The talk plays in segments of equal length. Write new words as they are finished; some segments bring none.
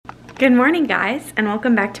Good morning, guys, and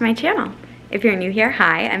welcome back to my channel. If you're new here,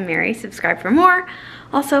 hi, I'm Mary. Subscribe for more.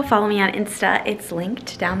 Also, follow me on Insta. It's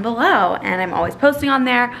linked down below, and I'm always posting on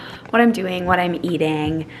there what I'm doing, what I'm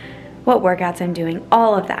eating, what workouts I'm doing,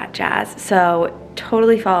 all of that jazz. So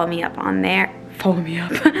totally follow me up on there. Follow me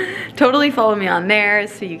up. Totally follow me on there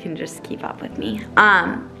so you can just keep up with me.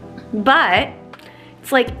 But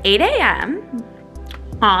it's like 8 a.m.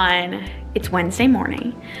 It's Wednesday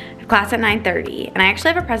morning. Class at 9:30, and I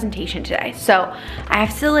actually have a presentation today, so I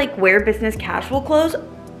have to like wear business casual clothes,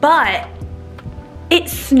 but it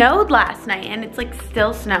snowed last night and it's like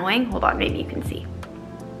still snowing. Hold on, maybe you can see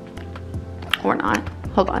or not.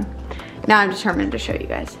 Hold on. Now I'm determined to show you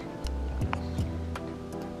guys.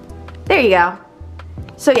 There you go.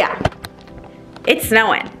 So yeah, it's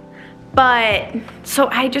snowing, but so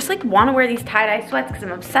I just like want to wear these tie-dye sweats because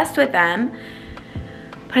I'm obsessed with them.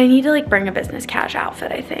 But I need to like bring a business cash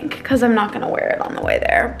outfit, I think, because I'm not gonna wear it on the way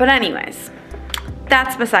there. But anyways,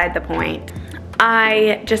 that's beside the point.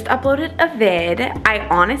 I just uploaded a vid. I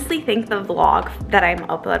honestly think the vlog that I'm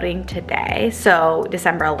uploading today, so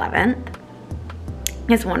December 11th,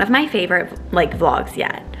 is one of my favorite like vlogs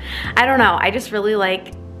yet. I don't know, I just really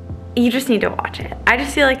like, you just need to watch it. I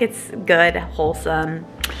just feel like it's good, wholesome.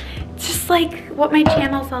 It's just like what my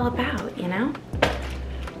channel's all about, you know?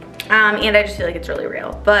 And I just feel like it's really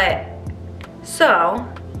real. But, so,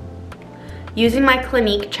 using my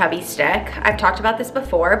Clinique Chubby Stick. I've talked about this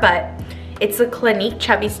before, but it's a Clinique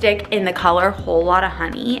Chubby Stick in the color Whole Lotta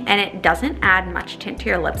Honey, and it doesn't add much tint to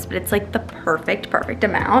your lips, but it's like the perfect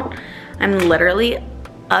amount. I'm literally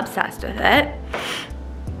obsessed with it.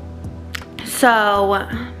 So,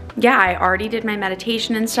 yeah, I already did my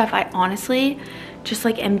meditation and stuff. I honestly just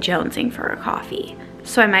like am jonesing for a coffee.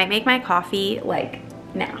 So I might make my coffee like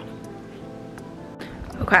now.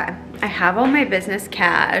 Okay, I have all my business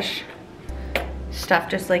cash stuff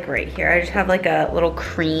just like right here. I just have like a little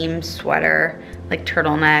cream sweater, like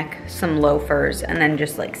turtleneck, some loafers, and then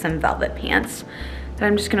just like some velvet pants that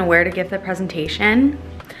I'm just gonna wear to give the presentation.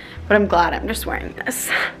 But I'm glad I'm just wearing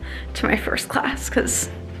this to my first class because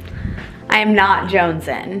I am not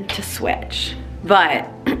jonesing to switch. But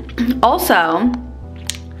also,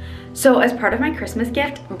 so as part of my Christmas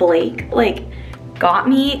gift, Blake like got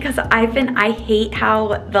me, because I hate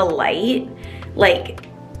how the light like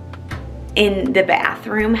in the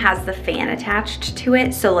bathroom has the fan attached to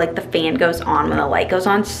it, so like the fan goes on when the light goes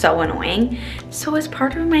on. So annoying. So as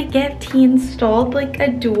part of my gift, he installed like a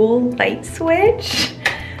dual light switch,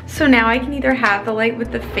 so now I can either have the light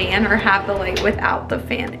with the fan or have the light without the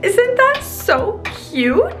fan. Isn't that so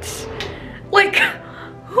cute? Like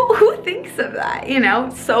who thinks of that, you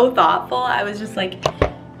know? So thoughtful. I was just like,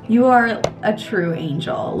 you are a true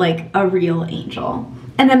angel, like a real angel.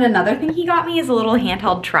 And then another thing he got me is a little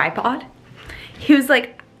handheld tripod. He was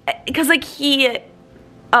like, because like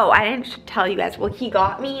oh, I didn't tell you guys. Well, he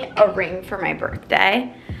got me a ring for my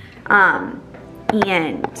birthday. And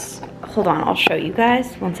hold on, I'll show you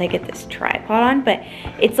guys once I get this tripod on. But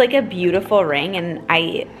it's like a beautiful ring, and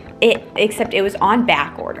except it was on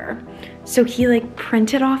back order. So he like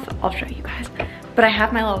printed off, I'll show you guys. But I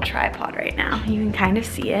have my little tripod right now. You can kind of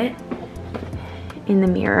see it in the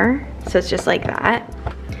mirror. So it's just like that.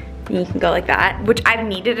 And you can go like that, which I've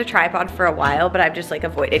needed a tripod for a while, but I've just like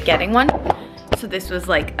avoided getting one. So this was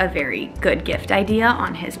like a very good gift idea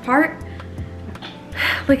on his part.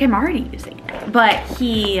 Like I'm already using it. But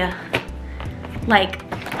he like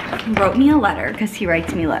wrote me a letter, because he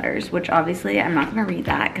writes me letters, which obviously I'm not gonna read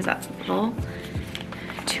that because that's a little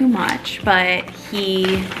too much. But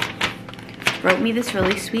he wrote me this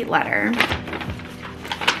really sweet letter,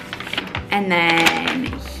 and then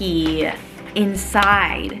he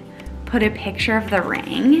inside put a picture of the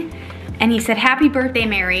ring, and he said, "Happy birthday,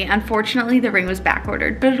 Mary. Unfortunately, the ring was back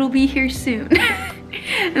ordered, but it'll be here soon."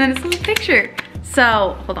 And then it's a little picture.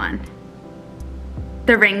 So hold on.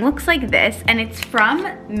 The ring looks like this, and it's from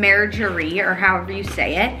Marjorie, or however you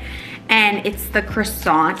say it. And it's the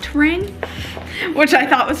croissant ring, which I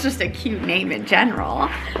thought was just a cute name in general.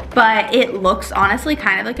 But it looks honestly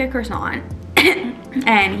kind of like a croissant.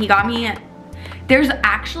 And he got me, there's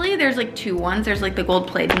like two ones. There's like the gold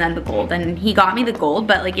plated and then the gold. And he got me the gold,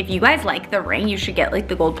 but like if you guys like the ring, you should get like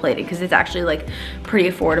the gold plated, because it's actually like pretty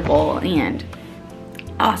affordable and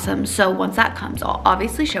awesome. So once that comes, I'll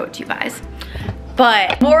obviously show it to you guys.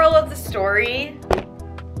 But moral of the story,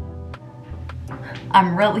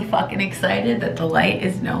 I'm really fucking excited that the light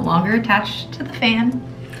is no longer attached to the fan.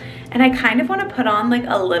 And I kind of want to put on like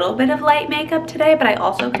a little bit of light makeup today, but I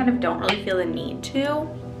also kind of don't really feel the need to.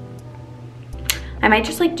 I might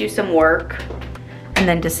just like do some work and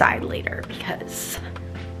then decide later, because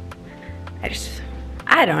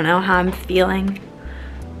I don't know how I'm feeling.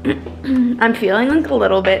 I'm feeling like a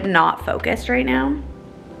little bit not focused right now.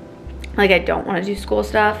 Like I don't want to do school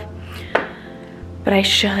stuff, but I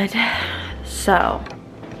should. So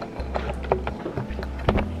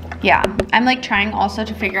yeah, I'm like trying also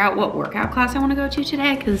to figure out what workout class I want to go to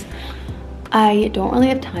today because I don't really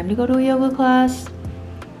have time to go to a yoga class.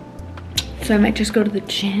 So I might just go to the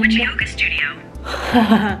gym. Which yoga studio?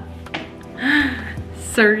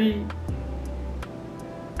 Sorry.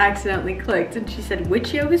 Accidentally clicked and she said,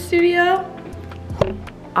 which yoga studio?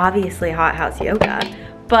 Obviously Hot House Yoga.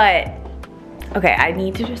 But, okay, I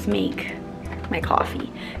need to just make my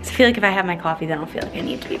coffee. Because I feel like if I have my coffee, then I'll feel like I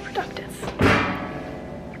need to be productive.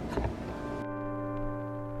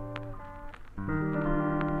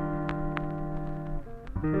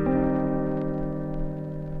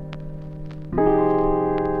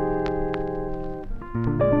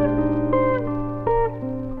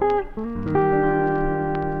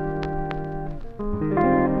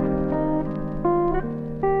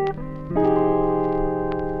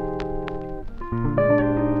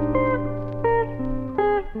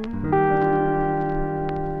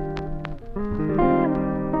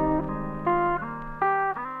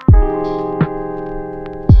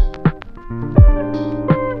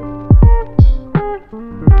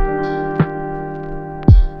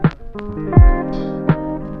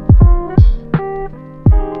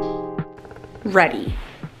 Ready.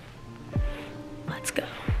 Let's go.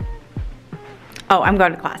 Oh, I'm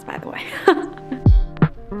going to class, by the way.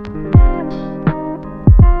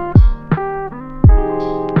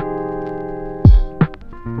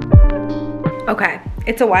 Okay,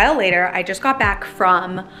 it's a while later. I just got back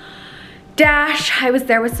from Dash. I was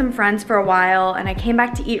there with some friends for a while and I came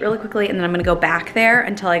back to eat really quickly and then I'm gonna go back there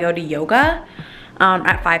until I go to yoga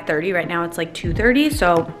at 5:30. Right now it's like 2:30,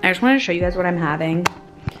 so I just wanted to show you guys what I'm having.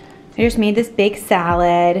 I just made this big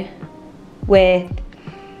salad with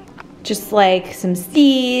just like some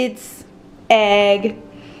seeds, egg,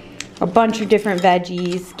 a bunch of different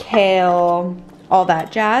veggies, kale, all that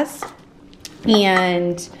jazz.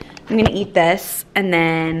 And I'm gonna eat this and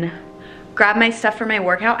then grab my stuff for my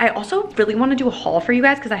workout. I also really wanna do a haul for you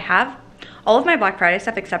guys because I have all of my Black Friday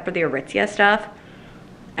stuff except for the Aritzia stuff.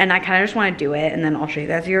 And I kinda just wanna do it and then I'll show you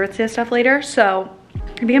guys the Aritzia stuff later. So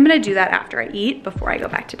I think I'm gonna do that after I eat before I go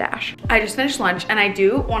back to Dash. I just finished lunch and I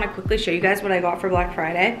do wanna quickly show you guys what I got for Black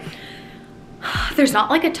Friday. There's not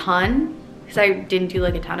like a ton because I didn't do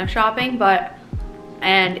like a ton of shopping,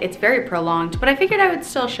 and it's very prolonged, but I figured I would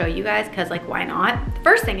still show you guys because like why not? The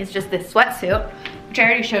first thing is just this sweatsuit, which I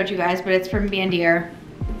already showed you guys, but it's from Bandier.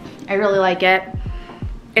 I really like it.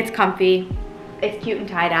 It's comfy, it's cute and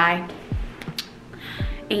tie-dye.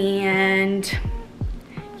 And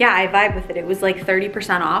yeah, I vibe with it. It was like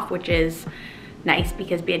 30% off, which is nice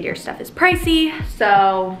because Bandier stuff is pricey.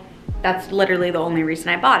 So that's literally the only reason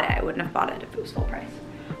I bought it. I wouldn't have bought it if it was full price,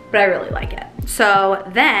 but I really like it. So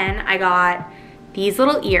then I got these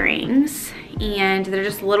little earrings and they're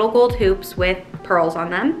just little gold hoops with pearls on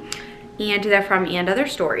them. And they're from And Other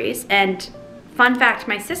Stories. And fun fact,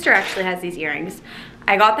 my sister actually has these earrings.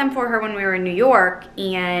 I got them for her when we were in New York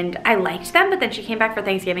and I liked them, but then she came back for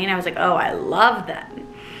Thanksgiving and I was like, oh, I love them.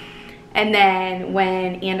 And then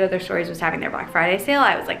when And Other Stories was having their Black Friday sale,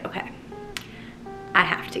 I was like, okay, I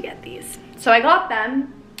have to get these. So I got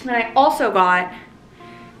them, and I also got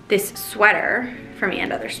this sweater from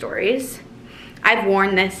And Other Stories. I've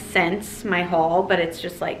worn this since my haul, but it's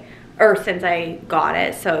just like, or since I got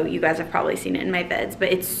it, so you guys have probably seen it in my vids,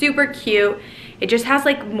 but it's super cute. It just has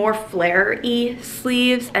like more flare-y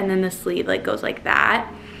sleeves, and then the sleeve like goes like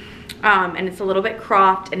that. And it's a little bit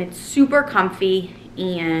cropped, and it's super comfy,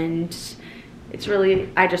 and it's really,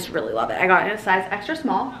 I just really love it. I got it in a size extra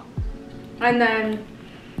small. And then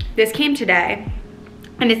this came today,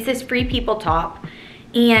 and it's this Free People top.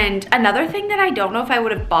 And another thing that I don't know if I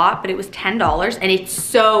would have bought, but it was $10 and it's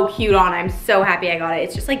so cute on. I'm so happy I got it.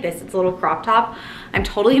 It's just like this, it's a little crop top. I'm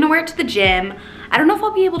totally gonna wear it to the gym. I don't know if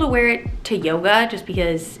I'll be able to wear it to yoga just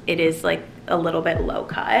because it is like a little bit low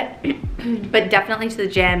cut, but definitely to the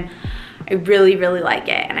gym. I really, really like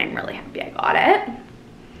it and I'm really happy I got it.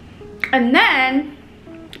 And then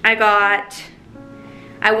I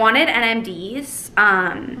wanted NMDs,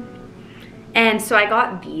 and so I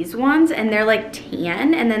got these ones and they're like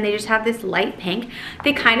tan and then they just have this light pink.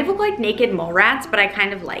 They kind of look like naked mole rats, but I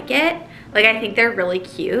kind of like it. Like I think they're really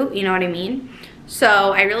cute, you know what I mean?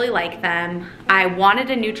 So I really like them. I wanted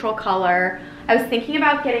a neutral color. I was thinking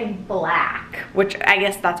about getting black, which I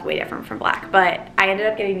guess that's way different from black, but I ended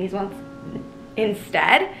up getting these ones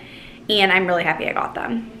instead and I'm really happy I got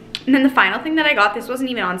them. And then the final thing that I got, this wasn't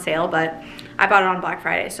even on sale, but I bought it on Black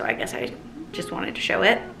Friday, so I guess I just wanted to show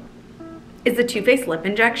it, is the Too Faced Lip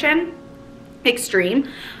Injection Extreme.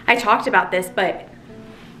 I talked about this, but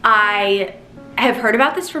I have heard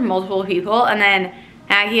about this from multiple people, and then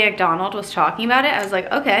Aggie McDonald was talking about it. I was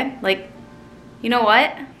like, okay, like, you know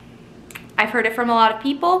what? I've heard it from a lot of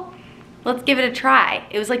people. Let's give it a try.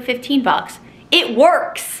 It was like 15 bucks. It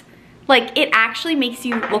works. Like, it actually makes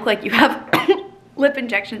you look like you have lip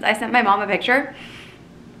injections. I sent my mom a picture,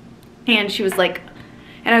 and she was like,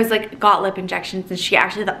 and I was like, got lip injections, and she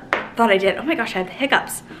actually thought I did. Oh my gosh, I have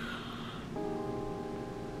hiccups.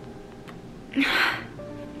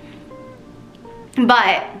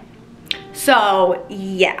 But, so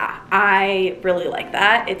yeah, I really like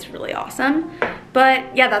that. It's really awesome.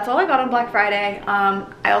 But yeah, that's all I got on Black Friday.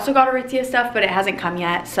 I also got Aritzia stuff, but it hasn't come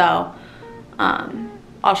yet, so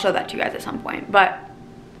I'll show that to you guys at some point. But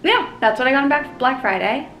yeah, that's what I got on Black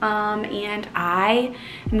Friday. And I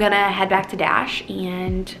am gonna head back to Dash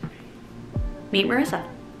and meet Marissa.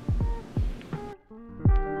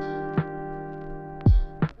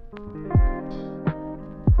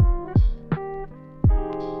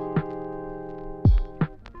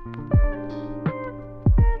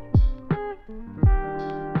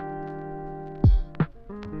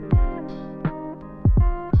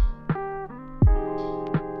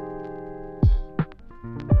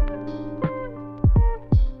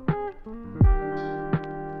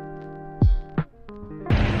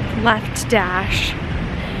 Left Dash,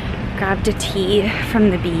 grabbed a tea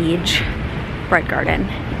from the beach, Bread Garden,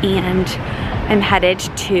 and I'm headed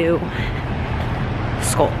to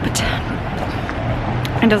Sculpt.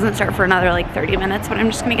 It doesn't start for another like 30 minutes, but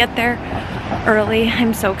I'm just gonna get there early.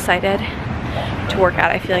 I'm so excited to work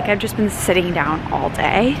out. I feel like I've just been sitting down all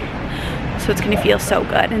day, so it's gonna feel so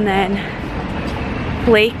good. And then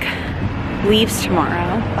Blake leaves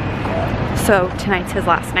tomorrow, so tonight's his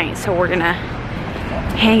last night, so we're gonna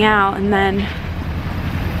hang out and then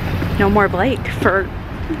no more Blake for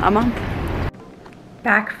a month.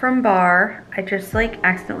 Back from bar, I just like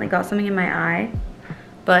accidentally got something in my eye,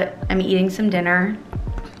 but I'm eating some dinner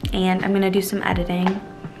and I'm gonna do some editing,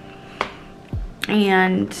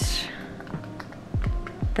 and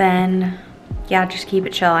then yeah, just keep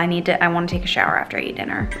it chill. I want to take a shower after I eat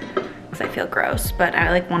dinner because I feel gross, but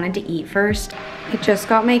I like wanted to eat first. I just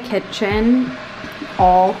got my kitchen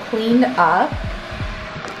all cleaned up,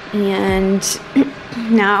 and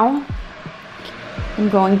now I'm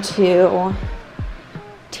going to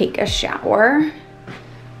take a shower.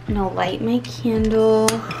 I'm gonna light my candle.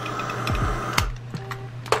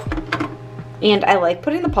 And I like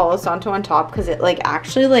putting the Palo Santo on top because it like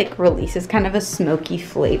actually like releases kind of a smoky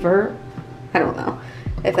flavor. I don't know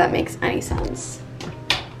if that makes any sense.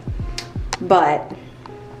 But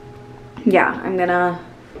yeah, I'm gonna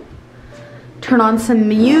turn on some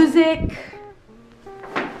music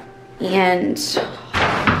and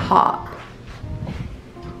hop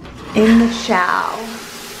in the shower.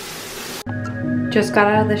 Just got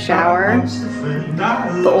out of the shower.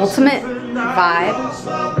 The ultimate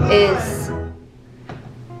vibe is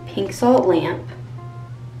pink salt lamp,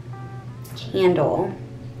 candle,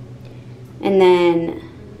 and then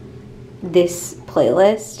this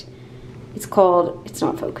playlist. It's called, it's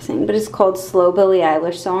not focusing, but it's called Slow Billie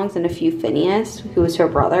Eilish Songs and a Few Phineas, who is her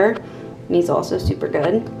brother, and he's also super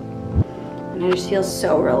good. And I just feel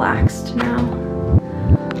so relaxed now.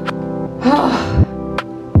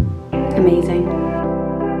 Amazing.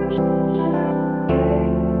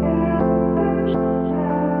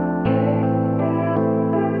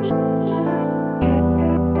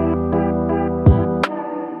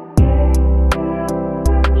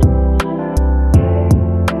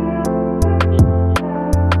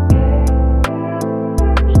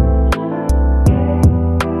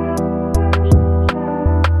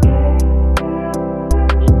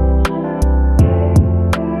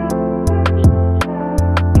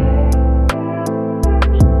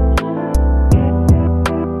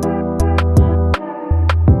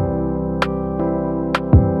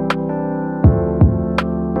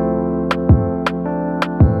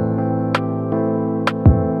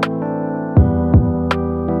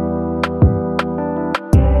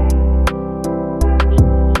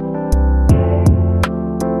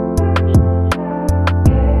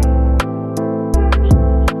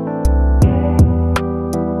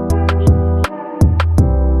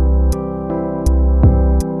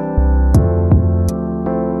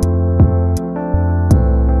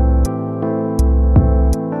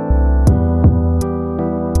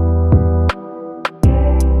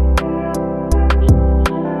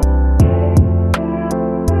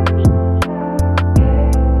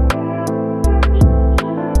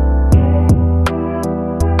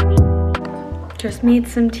 Just made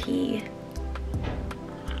some tea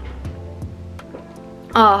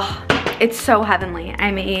Oh, it's so heavenly.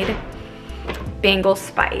 I made Bengal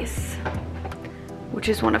spice, which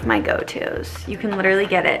is one of my go-tos. You can literally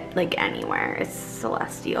get it like anywhere. It's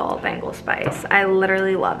Celestial Bengal spice. I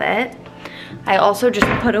literally love it. I also just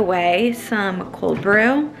put away some cold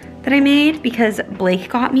brew that I made because Blake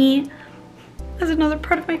got me, as another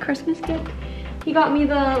part of my Christmas gift, he got me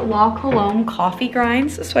the La Colombe coffee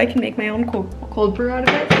grinds so I can make my own cold brew out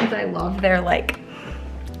of it, since I love their like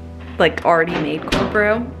already made cold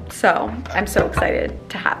brew. So I'm so excited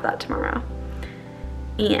to have that tomorrow.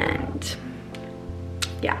 And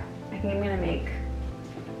yeah, I think I'm gonna make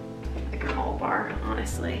a granola bar,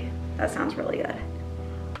 honestly. That sounds really good.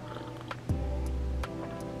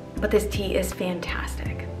 But this tea is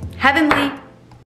fantastic. Heavenly.